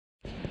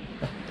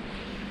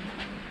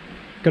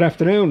Good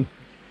afternoon.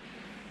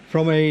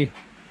 Well,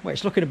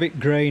 it's looking a bit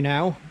grey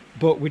now,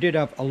 but we did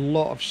have a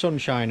lot of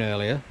sunshine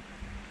earlier.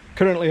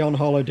 Currently on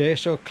holiday,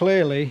 so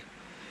clearly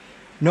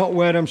not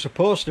where I'm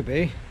supposed to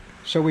be.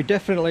 So we're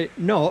definitely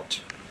not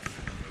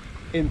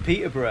in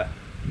Peterborough.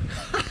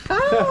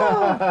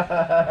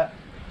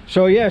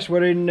 So yes,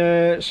 we're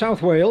in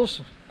South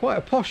Wales, quite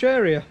a posh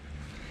area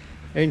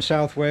in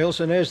South Wales,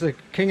 and there's the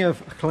King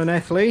of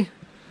Llanelli.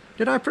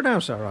 Did I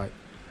pronounce that right?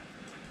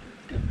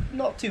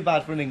 Not too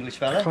bad for an English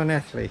fella.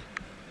 Llanelli,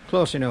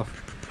 close enough.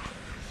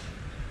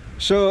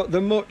 So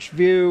the much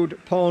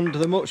viewed pond,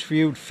 the much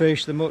viewed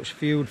fish, the much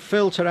viewed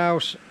filter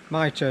house.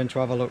 My turn to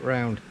have a look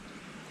round.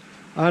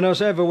 And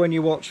as ever, when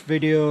you watch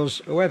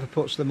videos, whoever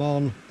puts them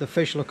on, the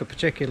fish look a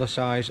particular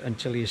size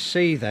until you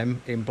see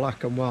them in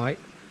black and white,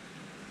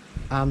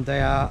 and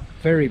they are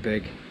very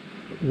big,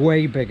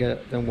 way bigger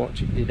than what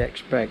you'd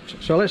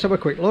expect. So let's have a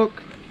quick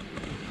look.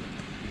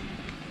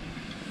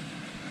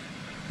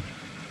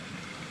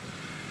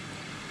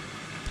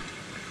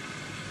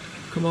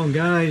 Come on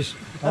guys,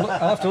 I'll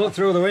have to look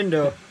through the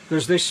window.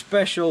 There's this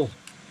special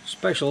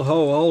hoe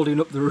holding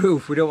up the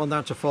roof. We don't want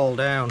that to fall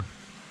down.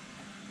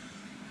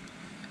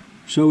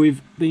 So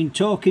we've been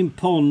talking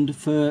pond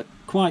for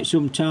quite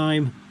some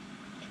time,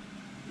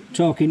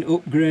 talking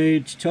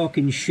upgrades,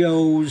 talking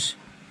shows,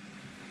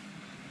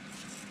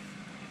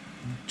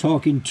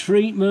 talking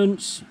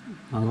treatments.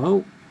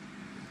 Hello.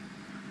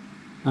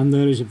 And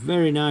there is a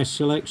very nice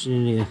selection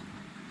in here,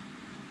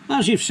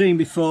 as you've seen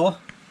before.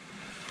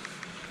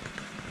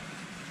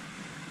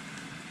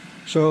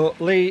 So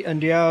Lee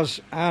and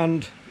Yaz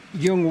and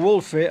young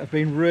Wolfie have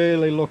been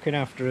really looking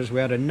after us. We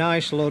had a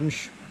nice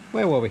lunch.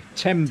 Where were we?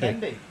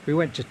 Tenby. We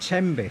went to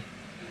Tenby.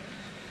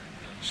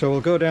 So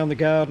we'll go down the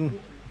garden.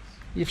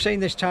 You've seen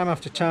this time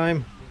after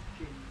time,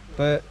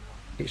 but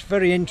it's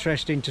very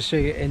interesting to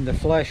see it in the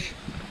flesh.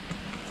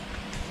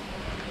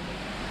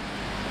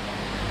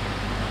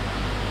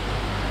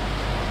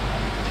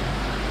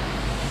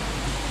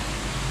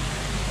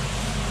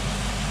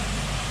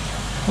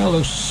 That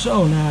looks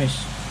so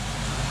nice.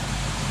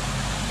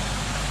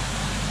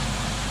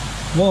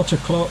 Water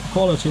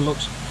quality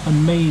looks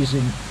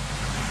amazing.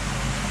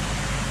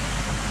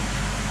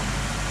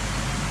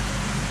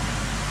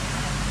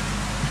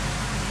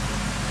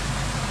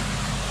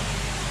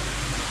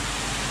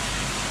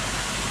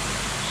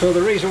 So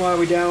the reason why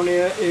we're down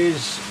here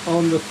is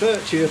on the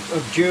 30th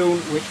of June,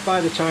 which by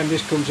the time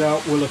this comes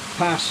out will have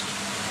passed.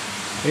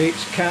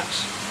 It's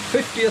Kat's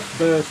 50th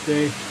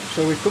birthday.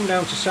 So we've come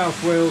down to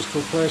South Wales to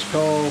a place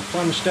called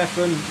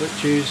Llanstefan,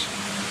 which is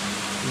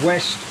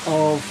west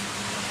of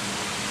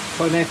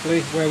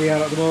Llanelli, where we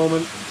are at the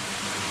moment,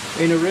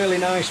 in a really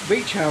nice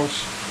beach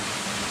house,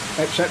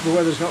 except the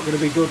weather's not going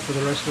to be good for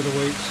the rest of the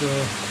week. So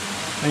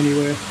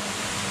anyway,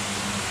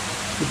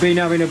 we've been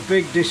having a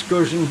big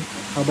discussion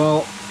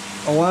about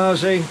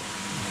Oazi,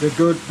 the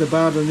good, the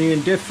bad and the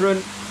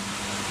indifferent,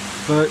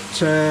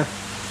 but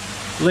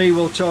Lee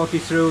will talk you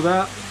through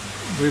that.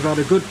 We've had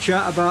a good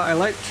chat about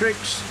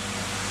electrics,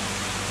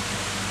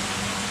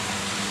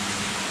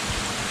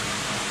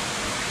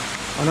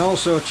 and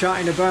also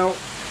chatting about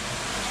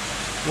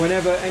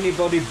whenever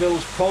anybody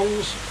builds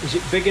ponds, is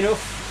it big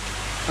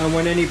enough? And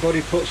when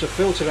anybody puts a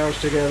filter house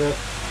together,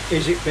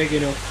 is it big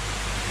enough?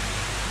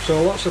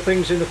 So lots of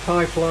things in the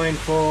pipeline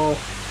for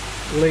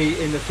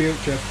Lee in the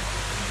future.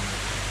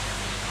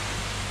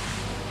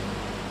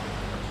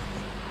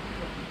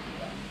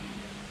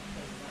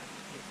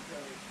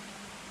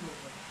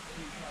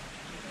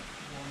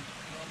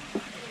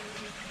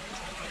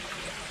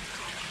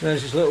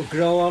 There's his little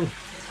grow on.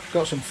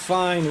 Got some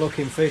fine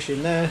looking fish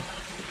in there.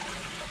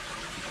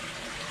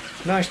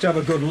 Nice to have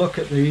a good look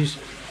at these.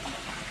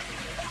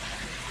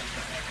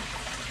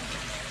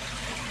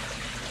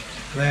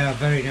 They are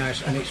very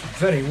nice, and it's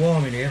very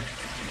warm in here.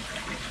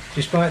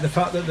 Despite the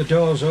fact that the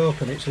door's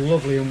open, it's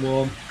lovely and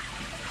warm.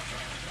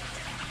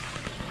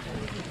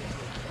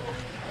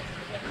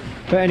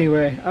 But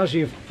anyway, as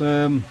you've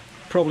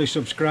probably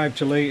subscribed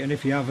to Lee, and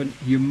if you haven't,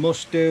 you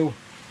must do.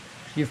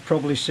 You've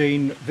probably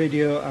seen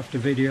video after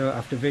video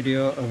after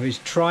video of his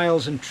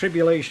trials and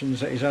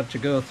tribulations that he's had to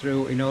go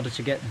through in order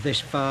to get this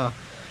far.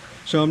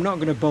 So I'm not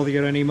going to bother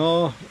you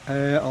anymore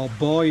or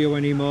bore you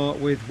anymore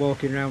with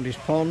walking around his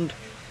pond,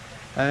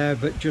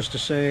 but just to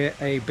say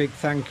a big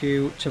thank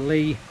you to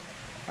Lee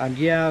and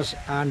Yaz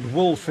and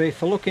Wolfie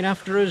for looking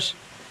after us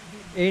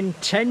in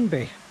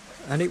Tenby,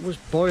 and it was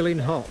boiling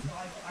hot.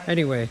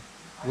 Anyway,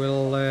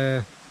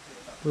 we'll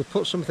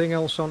put something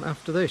else on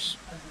after this.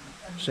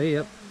 See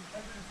ya.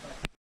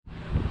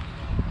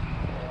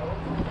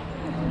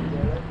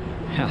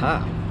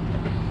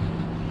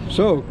 Haha.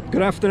 So,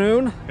 good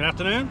afternoon. Good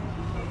afternoon.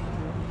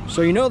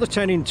 So you know the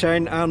 10 in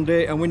 10,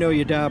 Andy, and we know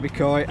your Derby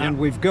koi, yep. And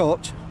we've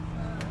got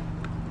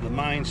the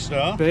Mine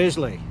Star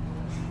Paisley,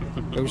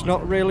 who's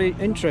not really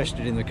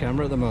interested in the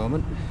camera at the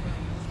moment.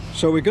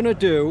 So we're going to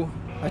do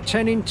a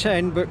 10 in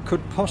 10, but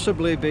could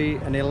possibly be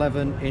an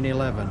 11 in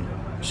 11.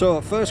 So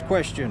first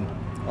question,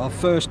 our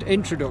first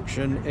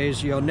introduction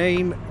is your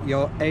name,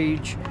 your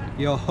age,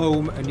 your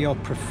home and your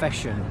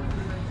profession.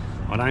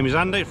 My name is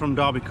Andy from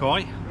Derby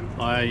Koi.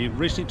 I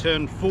recently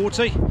turned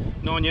 40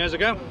 9 years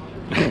ago.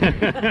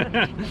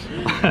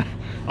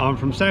 I'm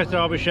from South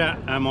Derbyshire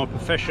and my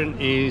profession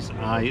is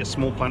a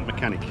small plant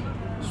mechanic.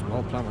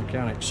 Small plant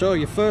mechanic. So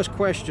your first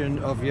question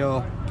of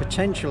your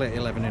potentially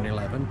 11 in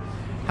 11,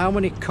 how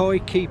many koi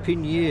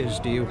keeping years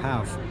do you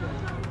have?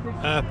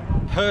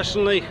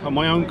 Personally, on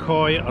my own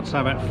koi, I'd say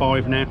about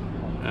 5 now.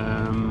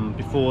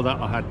 Before that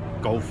I had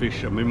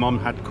goldfish and my mum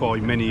had koi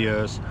many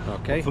years.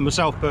 Okay. But for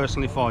myself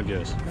personally, 5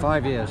 years.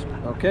 5 years,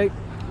 okay.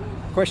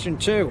 Question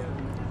 2,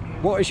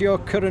 what is your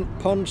current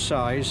pond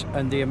size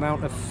and the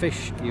amount of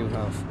fish you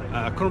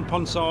have? Current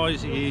pond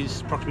size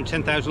is approximately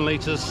 10,000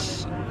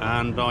 litres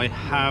and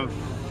I've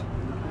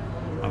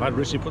had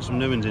recently put some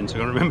new ones in, so I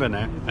can't remember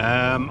now.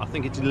 I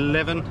think it's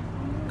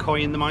 11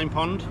 koi in the main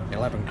pond.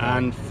 11 koi.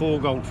 And 4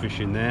 goldfish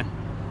in there,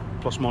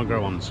 plus my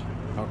grow-ons.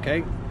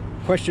 Okay.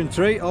 Question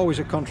 3, always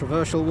a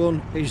controversial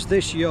one. Is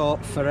this your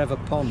forever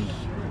pond?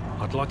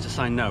 I'd like to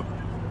say no.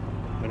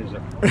 What is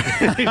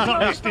it? He's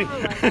not listening.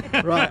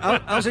 Right,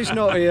 as he's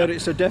not here,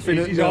 it's a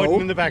definite He's no.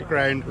 hiding in the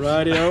background.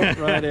 Rightio,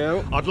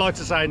 rightio. I'd like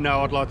to say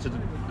no. I'd like to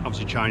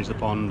obviously change the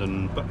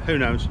pond, but who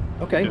knows?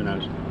 Okay. Who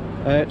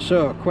knows?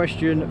 So,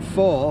 question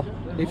 4.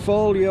 If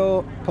all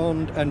your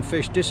pond and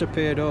fish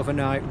disappeared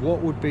overnight,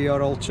 what would be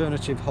your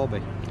alternative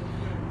hobby?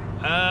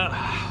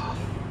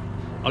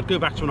 I'd go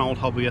back to an old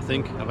hobby, I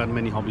think. I've had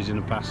many hobbies in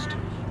the past,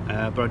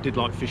 but I did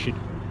like fishing.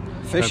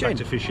 Fishing? Go back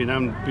to fishing. I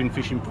haven't been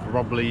fishing for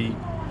probably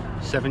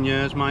 7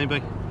 years,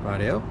 maybe.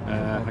 Rightio.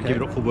 I give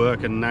it up for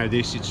work, and now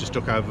it's just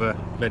took over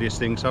various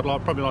things, so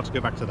I'd probably like to go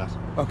back to that.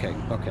 Okay,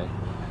 okay.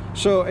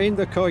 So, in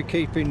the koi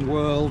keeping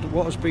world,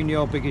 what has been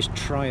your biggest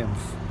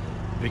triumph?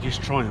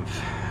 Biggest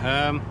triumph?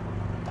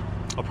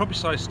 I'll probably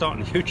say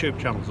starting a YouTube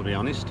channel, to be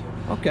honest.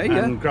 Okay,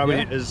 yeah. And growing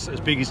it as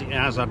big as it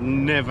has. I'd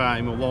never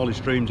in my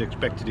wildest dreams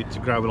expected it to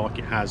grow like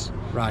it has,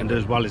 right, and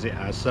as well as it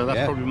has. So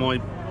that's probably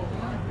my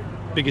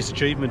biggest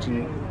achievement,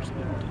 and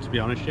to be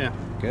honest, yeah.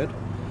 Good.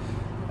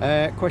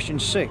 Question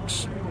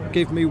 6.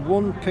 Give me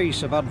one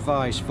piece of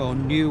advice for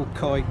new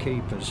koi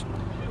keepers.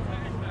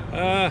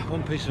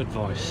 One piece of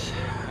advice.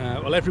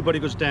 Well, everybody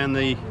goes down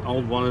the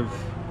old one of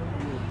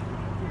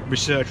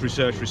research,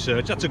 research,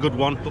 research. That's a good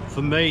one, but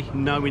for me,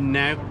 knowing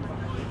now,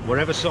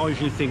 whatever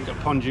size you think a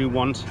pond you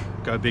want,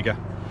 go bigger.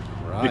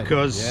 Right.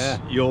 Because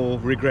you'll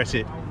regret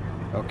it.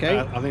 Okay.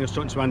 I think I was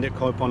talking to Andy at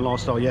Koi Pond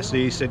Lifestyle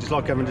yesterday. He said it's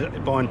like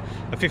buying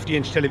a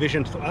 50-inch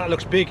television. I thought, that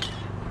looks big.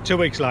 2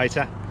 weeks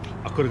later,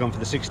 I could have gone for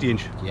the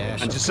 60-inch.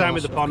 Yes. And it's the same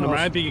with the pond. No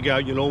matter how big you go,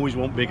 you'll always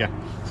want bigger.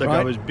 So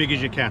go as big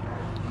as you can.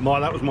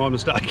 That was my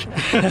mistake.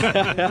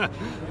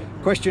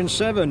 Question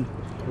 7.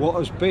 What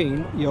has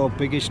been your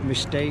biggest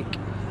mistake?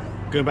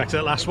 Going back to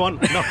that last one,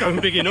 not going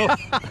big enough.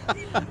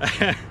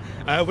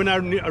 When I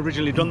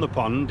originally done the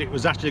pond, it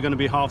was actually going to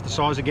be half the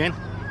size again.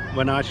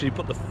 When I actually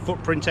put the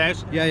footprint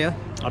out,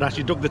 I'd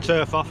actually dug the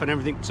turf off and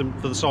everything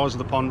for the size of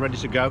the pond ready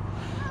to go,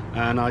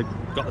 and I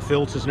got the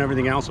filters and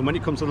everything else, and when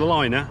it comes to the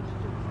liner,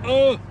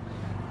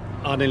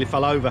 I nearly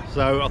fell over.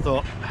 So I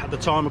thought at the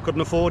time I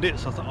couldn't afford it,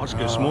 so I thought I'll just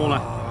go smaller.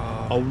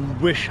 I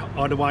wish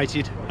I'd have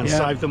waited and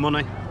saved the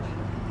money.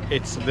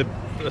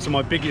 That's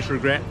my biggest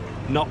regret,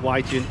 not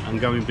waiting and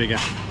going bigger.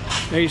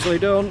 Easily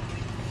done.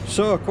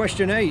 So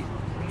question 8,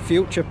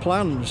 future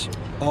plans,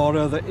 or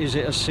is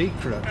it a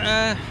secret?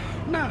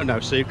 No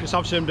secrets.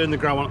 Obviously I'm doing the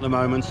grow on at the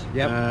moment.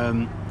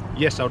 Yep.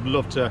 Yes, I'd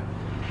love to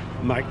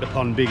make the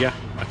pond bigger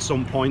at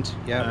some point.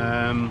 Yep.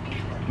 I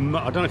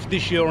don't know if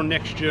this year or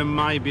next year,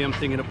 maybe I'm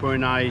thinking of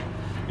putting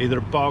either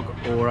a bog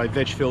or a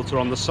veg filter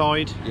on the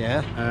side.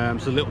 Yeah.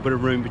 So a little bit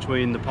of room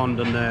between the pond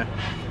and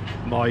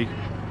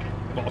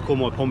what I call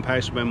my pump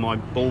house, where my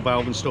ball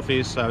valve and stuff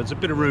is. So there's a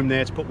bit of room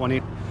there to put one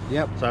in.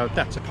 Yep. So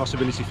that's a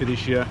possibility for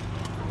this year.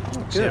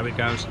 See how it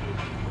goes.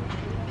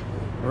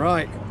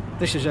 Right.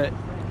 This is a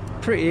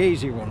pretty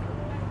easy one.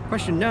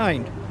 Question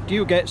 9. Do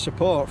you get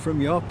support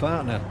from your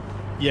partner?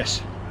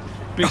 Yes.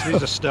 Business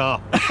is a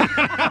star.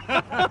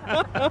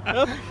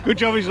 Good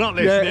job he's not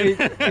listening.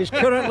 Yeah, he's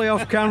currently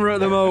off camera at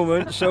the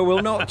moment, so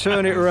we'll not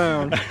turn it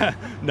around.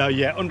 No,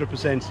 yeah,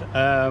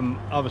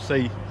 100%.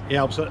 Obviously, he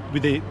helps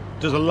with it.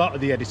 Does a lot of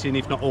the editing,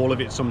 if not all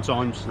of it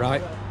sometimes.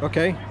 Right,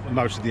 okay.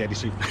 Most of the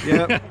editing.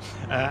 Yeah.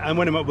 And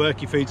when I'm at work,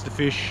 he feeds the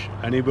fish,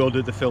 and he will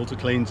do the filter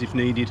cleans if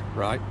needed.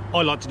 Right.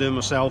 I like to do it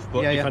myself,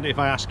 but if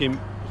I ask him,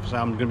 say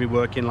I'm going to be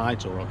working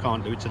late or I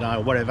can't do it today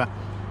or whatever,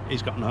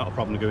 he's got no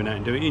problem going out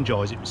and doing it. He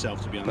enjoys it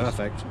himself, to be honest.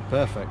 Perfect,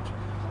 perfect.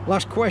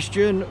 Last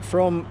question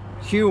from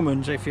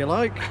humans, if you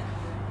like.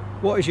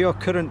 What is your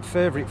current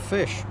favourite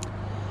fish?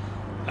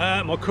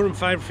 My current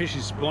favourite fish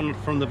is one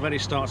from the very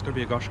start. It's going to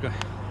be a goshka.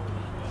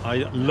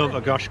 I love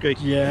a goshka.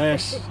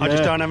 Yes. I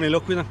just don't have any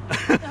luck with them.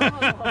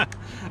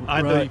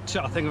 I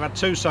think I've had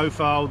 2 so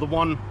far.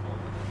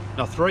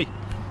 Three.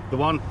 The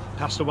one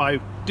passed away,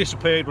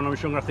 disappeared when I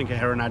was younger. I think a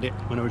heron had it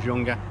when I was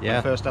younger. When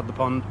I first had the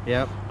pond.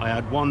 Yep. I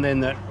had one then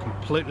that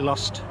completely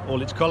lost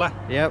all its colour.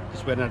 Yep.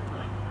 Just when I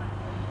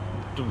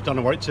don't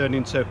know what it turned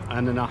into.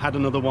 And then I had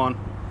another one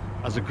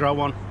as a grow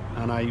on,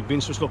 and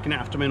Vince was looking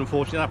after me, and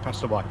unfortunately that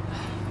passed away.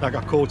 I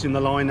got caught in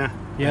the liner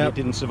Yeah. It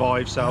didn't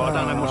survive, so I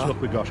don't have much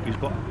luck with Goshkis,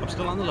 but I'm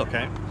still on the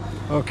lookout.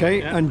 Okay,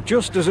 Yeah. and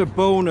just as a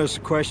bonus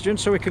question,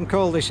 so we can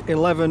call this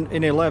 11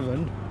 in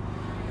 11,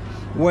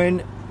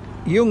 when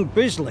young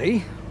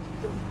Bisley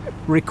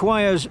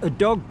requires a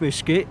dog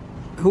biscuit,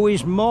 who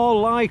is more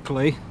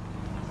likely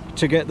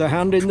to get the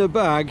hand in the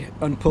bag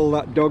and pull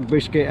that dog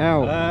biscuit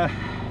out?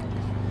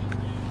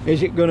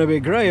 Is it going to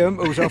be Graham,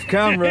 who's off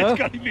camera? It's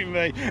got to be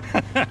me.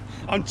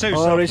 I'm too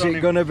soft. Or is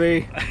it going to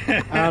be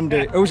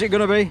Andy? Who's it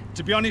going to be?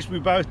 To be honest, we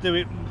both do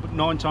it, but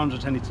 9 times out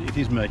of 10 it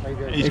is me.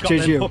 He's It got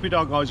is them you. puppy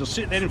dog eyes. He'll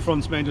sit there in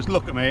front of me and just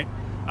look at me.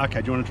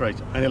 Okay, do you want a treat?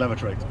 And he'll have a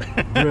treat.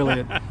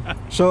 Brilliant.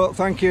 So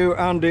thank you,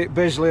 Andy,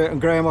 Bisley and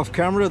Graham off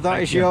camera. That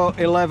Thank is you. your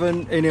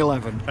 11 in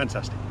 11.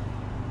 Fantastic.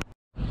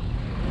 Do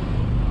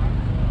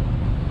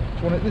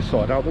you want it this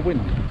side, out the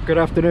wind? Good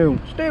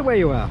afternoon. Stay where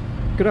you are.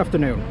 Good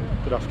afternoon.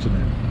 Good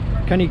afternoon.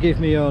 Can you give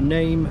me your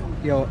name,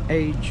 your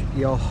age,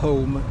 your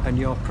home and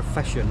your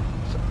profession?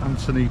 It's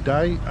Anthony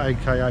Day,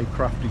 aka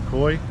Crafty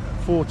Koi,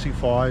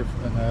 45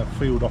 and a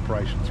field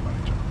operations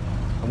manager,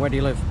 And where do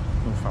you live?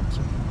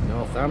 Northampton.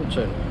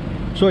 Northampton.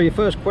 So your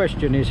first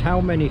question is, how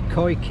many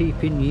koi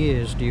keeping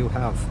years do you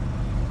have?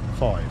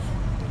 5.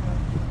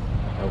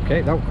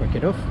 Okay, that was quick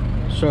enough.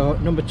 So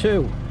number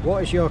 2,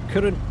 what is your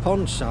current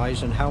pond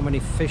size and how many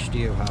fish do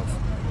you have?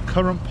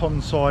 Current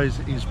pond size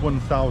is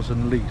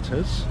 1,000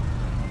 litres,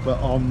 but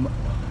I'm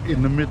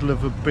in the middle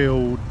of a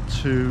build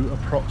to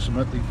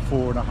approximately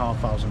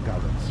 4,500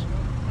 gallons.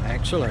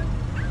 Excellent.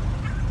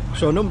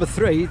 So number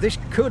 3, this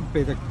could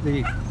be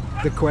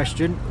the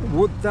question,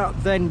 would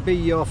that then be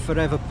your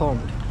forever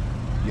pond?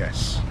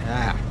 Yes.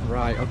 Ah,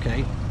 right,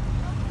 okay.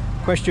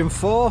 Question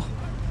 4,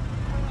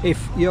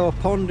 if your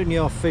pond and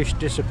your fish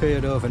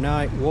disappeared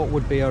overnight, what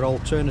would be your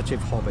alternative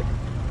hobby?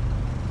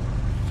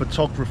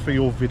 Photography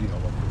or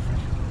videography?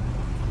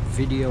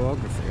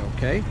 Videography,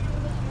 okay.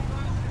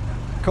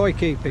 Koi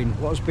keeping,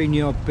 what's been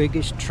your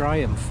biggest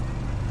triumph?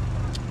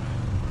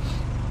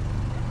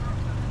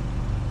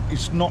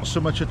 It's not so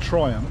much a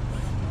triumph,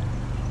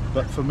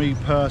 but for me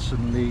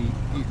personally,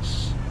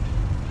 it's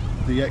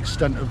the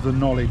extent of the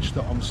knowledge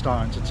that I'm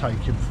starting to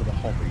take in for the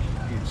hobby.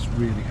 It's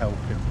really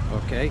helping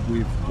Okay.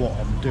 with what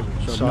I'm doing.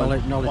 So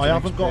knowledge I and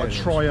haven't got a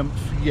experience.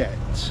 triumph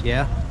yet,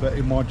 Yeah. but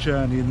in my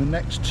journey in the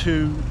next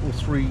 2 or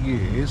 3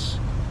 years,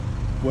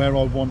 where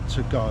I want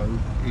to go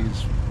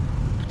is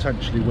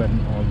potentially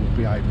when I will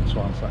be able to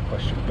answer that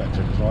question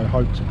better, because I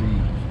hope to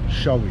be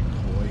showing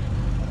koi,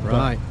 but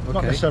Right, not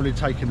okay. necessarily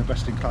taking the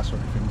best in class or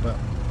anything, but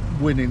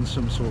winning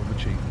some sort of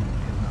achievement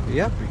in that.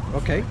 Yeah, would be good for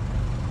okay. me.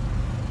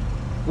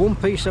 One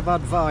piece of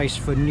advice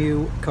for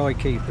new koi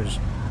keepers.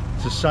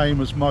 It's the same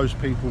as most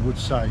people would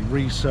say: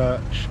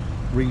 research,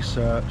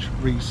 research,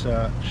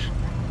 research,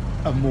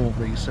 and more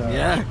research.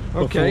 Yeah,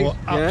 okay, Before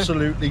yeah.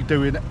 absolutely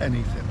doing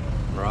anything.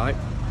 Right.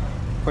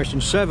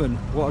 Question 7,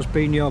 what has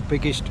been your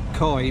biggest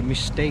koi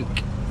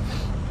mistake?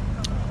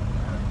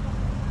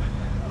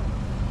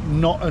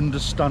 Not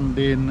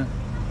understanding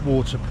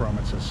water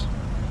parameters.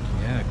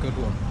 Yeah, good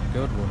one,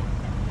 good one.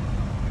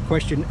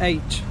 Question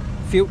 8,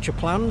 future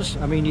plans.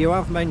 I mean, you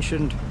have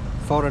mentioned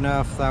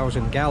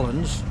 4,500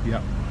 gallons.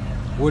 Yeah.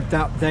 Would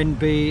that then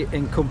be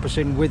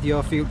encompassing with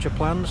your future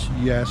plans?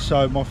 Yeah,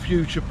 so my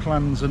future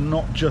plans are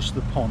not just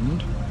the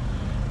pond,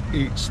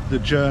 it's the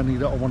journey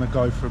that I want to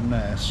go from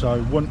there.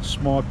 So once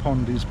my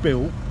pond is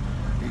built,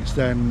 it's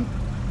then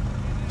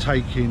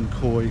taking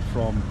koi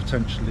from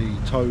potentially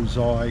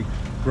Tozai,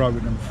 growing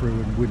them through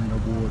and winning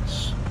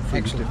awards through the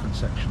Excellent. different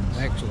sections.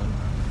 Excellent.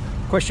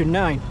 Question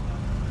 9,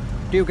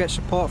 do you get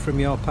support from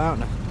your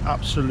partner?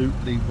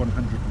 Absolutely 150%.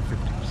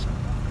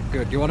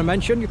 Good. Do you want to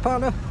mention your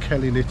partner?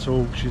 Kelly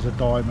Little, she's a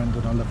diamond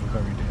and I love her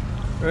very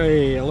dearly.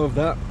 Hey, I love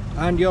that.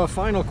 And your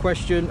final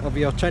question of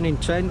your 10 in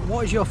 10,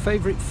 what is your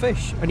favourite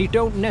fish? And you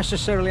don't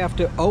necessarily have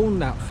to own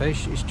that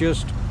fish, it's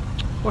just,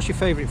 what's your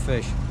favourite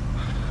fish?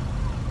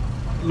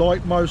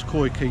 Like most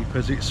koi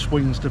keepers, it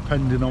swings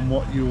depending on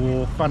what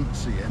you're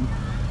fancying.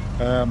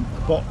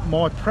 But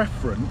my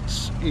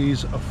preference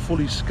is a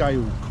fully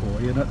scaled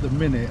koi, and at the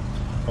minute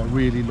I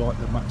really like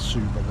the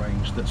Matsuba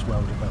range that's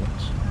well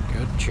developed.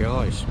 Good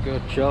choice,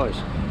 good choice.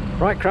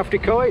 Right, Crafty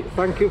Koi,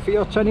 thank you for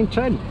your 10 in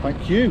 10.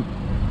 Thank you.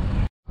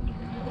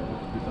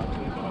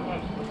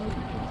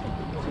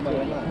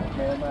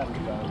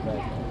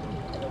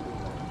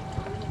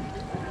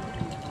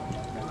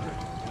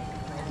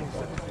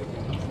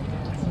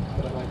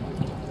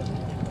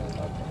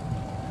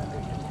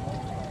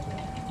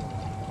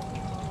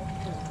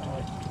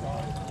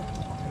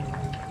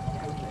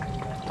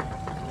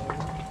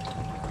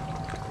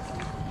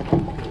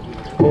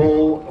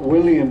 Paul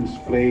Williams,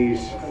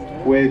 please,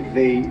 with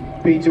the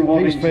Peter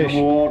Waddington fish.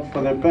 Award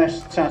for the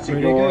best tatty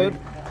Really koi. good.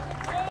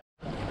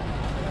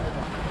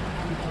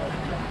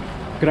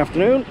 Good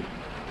afternoon.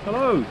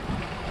 Hello.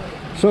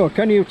 So,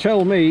 can you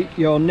tell me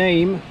your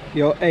name,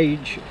 your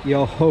age,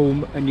 your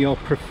home and your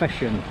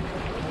profession?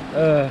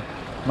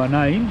 My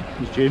name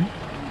is Jim.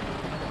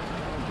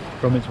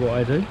 From It's What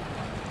I Do.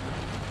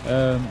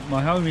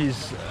 My home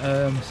is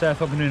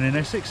South Ogden in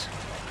Essex,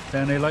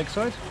 down near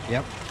Lakeside.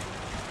 Yep.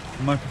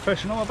 My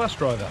profession, I'm a bus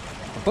driver.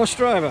 A bus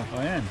driver?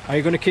 I am. Are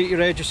you going to keep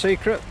your age a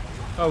secret?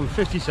 Oh,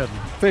 57.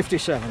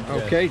 57,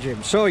 okay,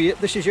 Jim. So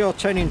this is your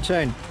 10 in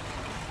 10.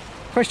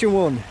 Question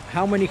 1,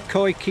 how many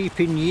koi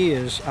keeping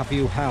years have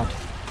you had?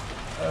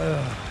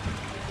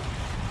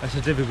 That's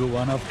a difficult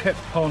one. I've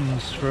kept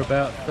ponds for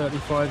about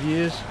 35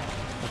 years.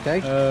 Okay.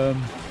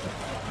 And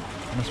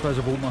I suppose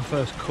I bought my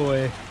first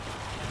koi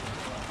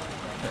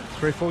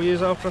 3 or 4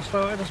 years after I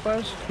started, I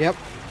suppose. Yep.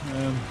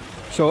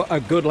 So a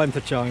good length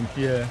of time.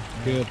 Yeah.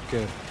 Good,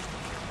 good.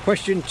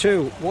 Question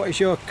 2, what is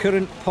your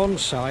current pond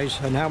size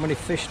and how many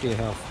fish do you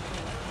have?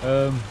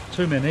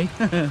 Too many.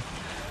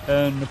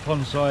 And the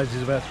pond size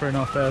is about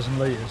 3,500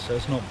 litres, so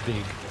it's not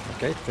big.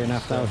 Okay,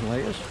 3,500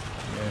 litres.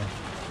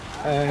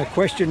 Yeah.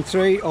 Question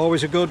 3,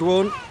 always a good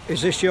one.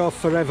 Is this your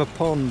forever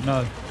pond?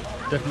 No,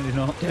 definitely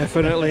not.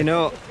 Definitely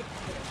not.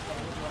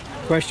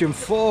 Question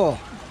 4,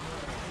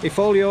 if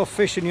all your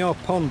fish in your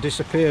pond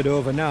disappeared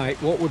overnight,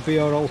 what would be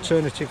your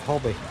alternative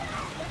hobby?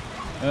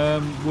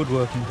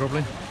 Woodworking,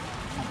 probably.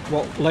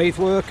 What, lathe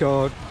work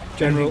or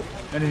general?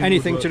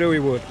 Anything to do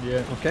with wood?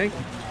 Yeah. Okay.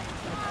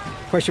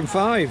 Question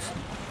 5,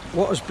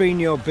 what has been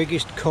your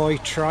biggest koi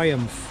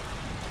triumph?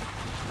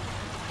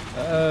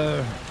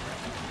 I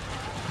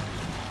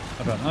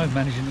don't know,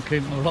 managing to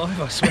keep them alive,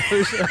 I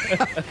suppose.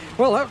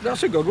 Well,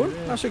 that's a good one.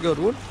 Yeah. That's a good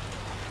one.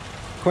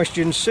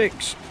 Question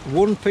 6,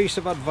 one piece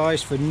of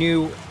advice for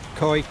new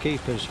koi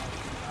keepers.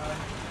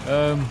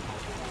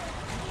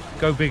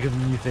 Go bigger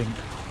than you think.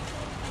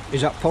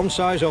 Is that pond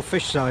size or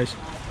fish size?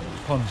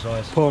 Pond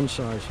size. Pond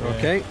size, Yeah.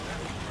 okay.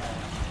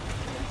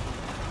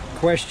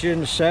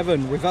 Question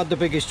 7, we've had the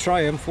biggest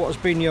triumph. What has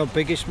been your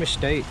biggest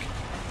mistake?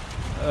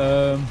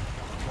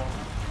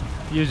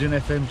 Using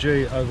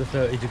FMG over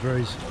 30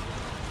 degrees.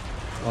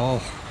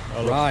 Oh,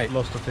 I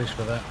lost a fish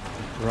for that.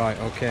 Right,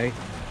 okay.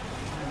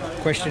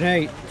 Question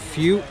 8,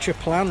 future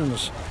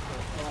plans.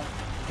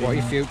 What are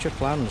your future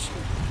plans?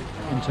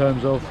 In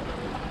terms of?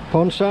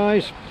 Pond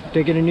size,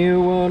 digging a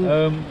new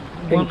one,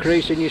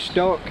 increasing your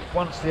stock?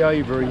 Once the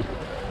aviaries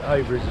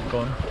have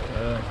gone,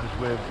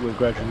 because we're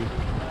gradually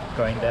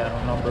going down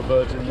on a number of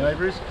birds in the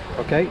aviaries.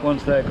 Okay.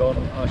 Once they're gone,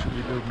 I should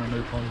be building a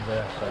new pond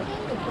there.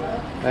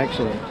 So.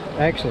 Excellent,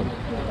 excellent.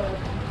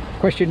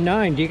 Question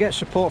 9, do you get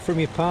support from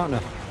your partner?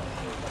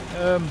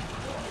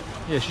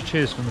 Yeah, she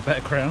cheers from the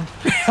background.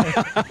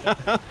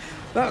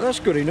 That's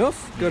good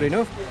enough, good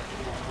enough.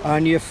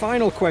 And your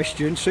final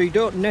question, so you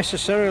don't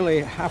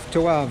necessarily have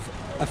to have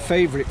a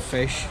favourite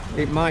fish.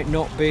 It might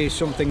not be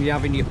something you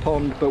have in your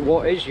pond, but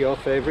what is your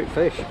favourite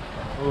fish?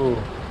 Oh,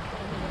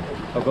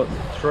 I've got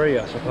 3,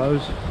 I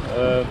suppose.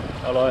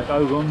 I like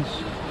ogons.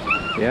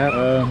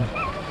 Yeah.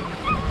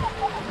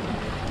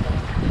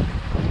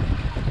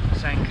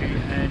 Sankey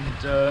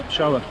and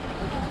shower.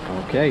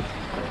 Okay.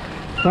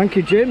 Thank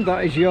you, Jim.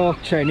 That is your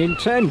 10 in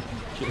 10.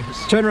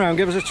 Cheers. Turn around,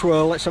 give us a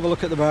twirl. Let's have a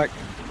look at the back.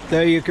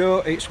 There you go.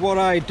 It's what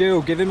I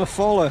do. Give him a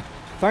follow.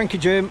 Thank you,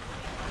 Jim.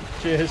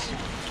 Cheers.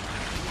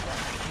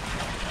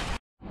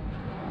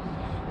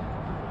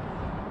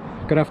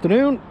 Good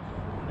afternoon.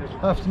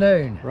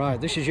 Afternoon.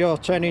 Right, this is your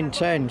 10 in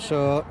 10.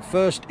 So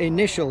first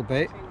initial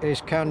bit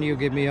is, can you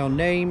give me your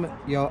name,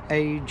 your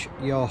age,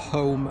 your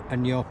home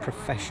and your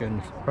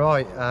profession?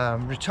 Right,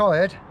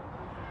 retired,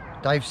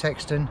 Dave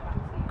Sexton,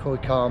 Koi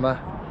Karma.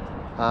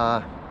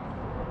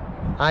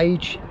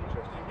 Age,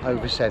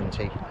 over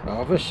 70.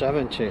 Over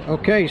 70.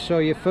 Okay, so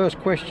your first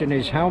question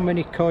is, how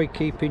many koi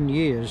keeping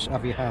years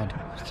have you had?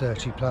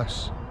 30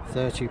 plus.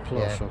 30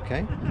 plus, Yeah.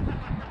 okay.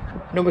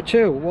 Number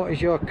 2, what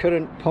is your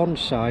current pond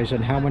size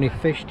and how many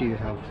fish do you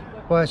have?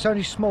 Well, it's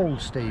only small,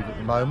 Steve, at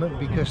the moment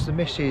because the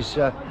missus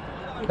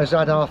has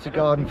had half the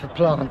garden for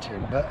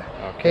planting, but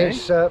Okay.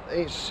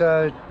 it's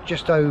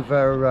just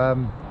over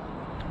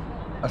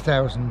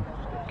 1,000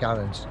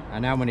 gallons.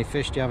 And how many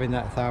fish do you have in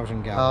that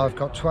 1,000 gallons? I've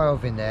got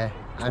 12 in there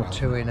 12. and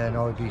 2 in an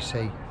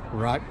IBC.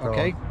 Right,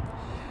 okay.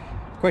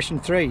 Question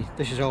 3,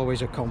 this is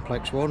always a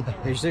complex one.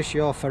 Is this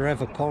your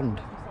forever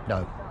pond?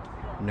 No.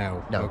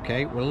 No. No.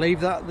 Okay, we'll leave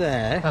that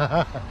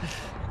there.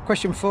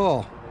 Question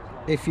 4,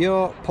 if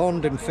your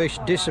pond and fish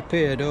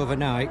disappeared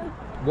overnight,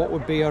 what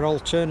would be your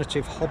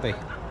alternative hobby?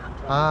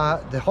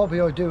 The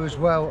hobby I do as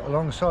well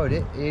alongside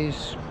it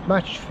is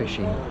match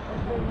fishing.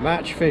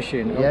 Match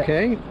fishing, Yeah.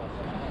 okay.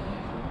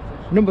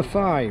 Number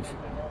 5,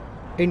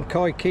 in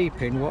koi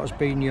keeping, what has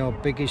been your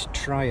biggest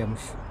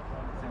triumph?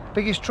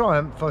 Biggest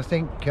triumph, I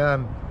think,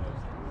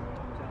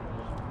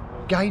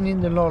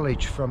 gaining the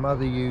knowledge from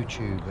other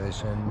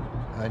YouTubers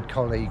and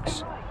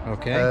colleagues.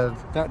 Okay,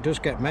 that does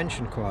get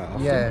mentioned quite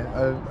often.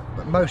 Yeah,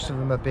 but most of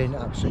them have been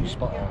absolutely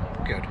spot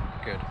on. Good,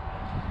 good.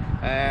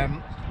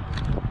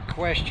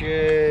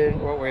 Question,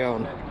 what are we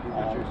on?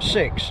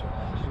 6,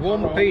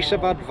 one piece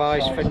of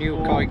advice for new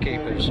koi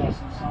keepers.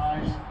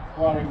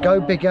 Go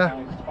bigger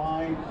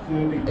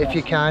if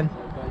you can,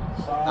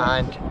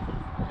 and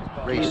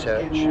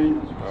research.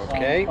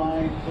 Okay.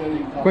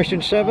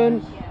 Question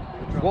 7,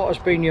 what has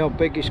been your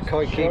biggest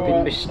koi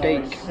keeping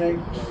mistake?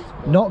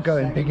 Not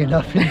going big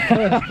enough in the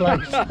first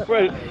place.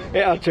 Well,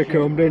 it had to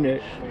come, didn't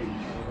it?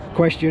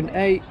 Question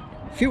 8,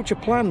 future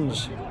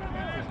plans?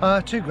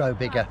 To grow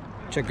bigger.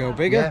 To go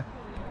bigger?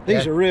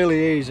 These are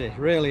really easy,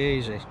 really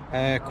easy.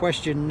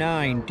 Question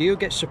 9, do you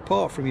get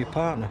support from your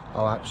partner?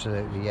 Oh,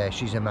 absolutely, yeah,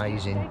 she's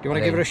amazing. Do you want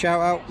to give her a shout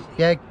out?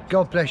 Yeah,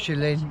 God bless you,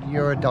 Lynn,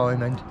 you're a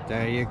diamond.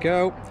 There you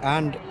go.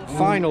 And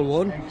final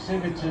one,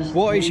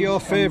 what is your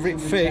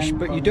favourite fish,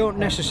 but you don't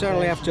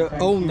necessarily have to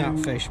own that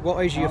fish.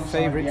 What is your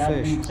favourite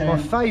fish? My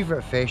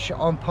favourite fish,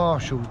 I'm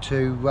partial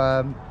to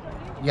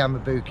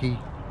Yamabuki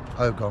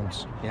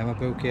ogons.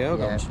 Yamabuki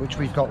ogons. Yeah, which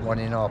we've got one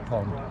in our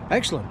pond.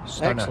 Excellent,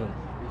 Stunner. excellent.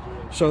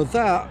 So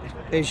that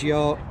is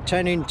your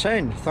 10 in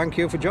 10. Thank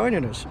you for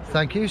joining us.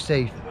 Thank you,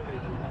 Steve.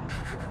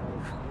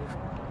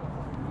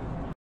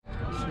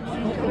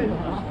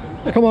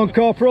 Come on,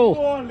 Corporal.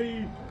 Go on,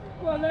 Lee.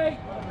 Go on, Lee.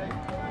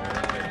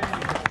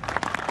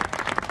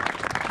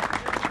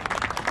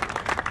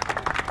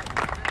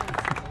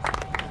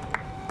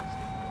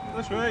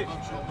 That's right.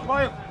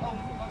 Smile.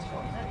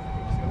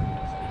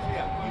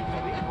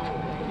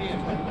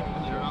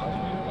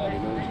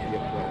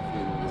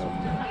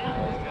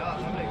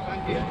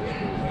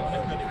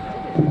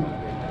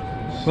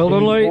 Well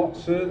done, Lee.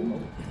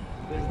 Watson,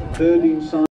 third inside.